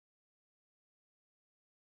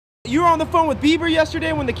you were on the phone with Bieber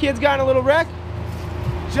yesterday when the kids got in a little wreck?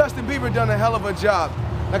 Justin Bieber done a hell of a job.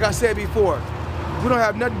 Like I said before, we don't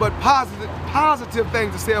have nothing but positive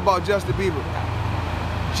things to say about Justin Bieber.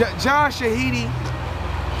 John Shahidi,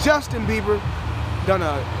 Justin Bieber done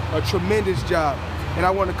a tremendous job, and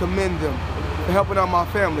I want to commend them for helping out my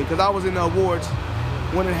family, because I was in the awards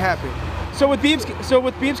when it happened. So with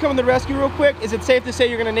Biebs coming to the rescue real quick, is it safe to say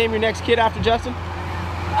you're going to name your next kid after Justin?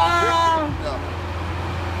 No.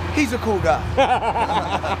 He's a cool guy.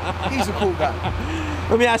 He's a cool guy.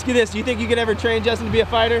 Let me ask you this. Do you think you could ever train Justin to be a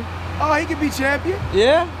fighter? Oh, he could be champion.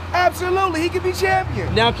 Yeah? Absolutely, he could be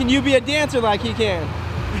champion. Now, can you be a dancer like he can?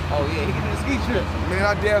 Oh, yeah, he can do the ski trip. Man,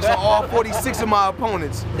 I danced on all 46 of my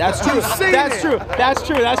opponents. That's true. That's true. That's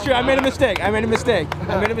true. That's true. I made a mistake.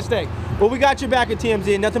 Well, we got your back at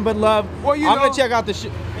TMZ. Nothing but love. Well, I'm going to check out the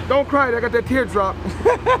Don't cry. I got that teardrop.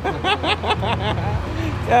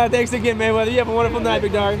 Thanks again, Mayweather. You have a wonderful night,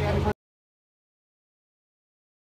 big dog.